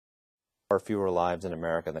There are fewer lives in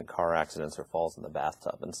America than car accidents or falls in the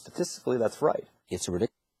bathtub, and statistically that's right. It's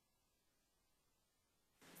ridiculous.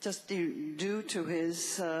 Just due to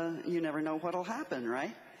his, you never know what'll happen,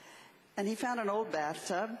 right? And he found an old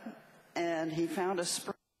bathtub, and he found a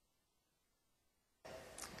spring.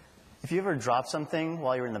 If you ever drop something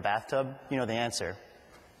while you're in the bathtub, you know the answer.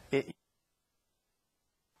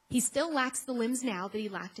 He still lacks the limbs now that he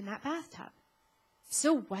lacked in that bathtub.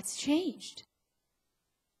 So what's changed?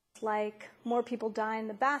 Like more people die in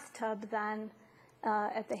the bathtub than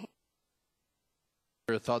at the hand.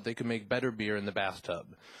 Thought they could make better beer in the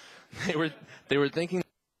bathtub. They were thinking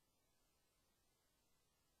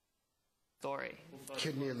story.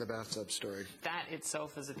 Kidney in the bathtub story. That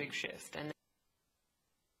itself is a big shift. And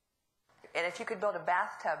if you could build a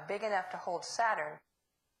bathtub big enough to hold Saturn,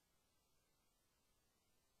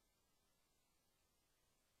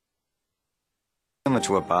 similar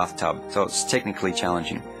to a bathtub, so it's technically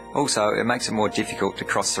challenging. Also, it makes it more difficult to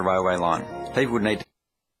cross the railway line. People would need to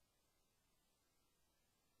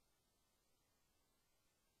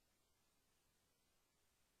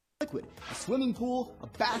liquid. A swimming pool, a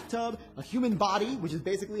bathtub, a human body, which is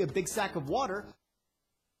basically a big sack of water.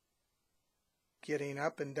 Getting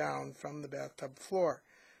up and down from the bathtub floor,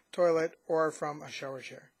 toilet, or from a shower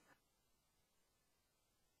chair.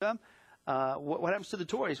 What happens to the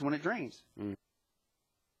toys when it drains?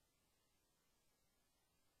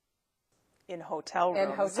 in hotel rooms.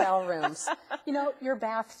 In hotel rooms. You know, your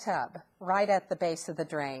bathtub right at the base of the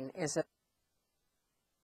drain is a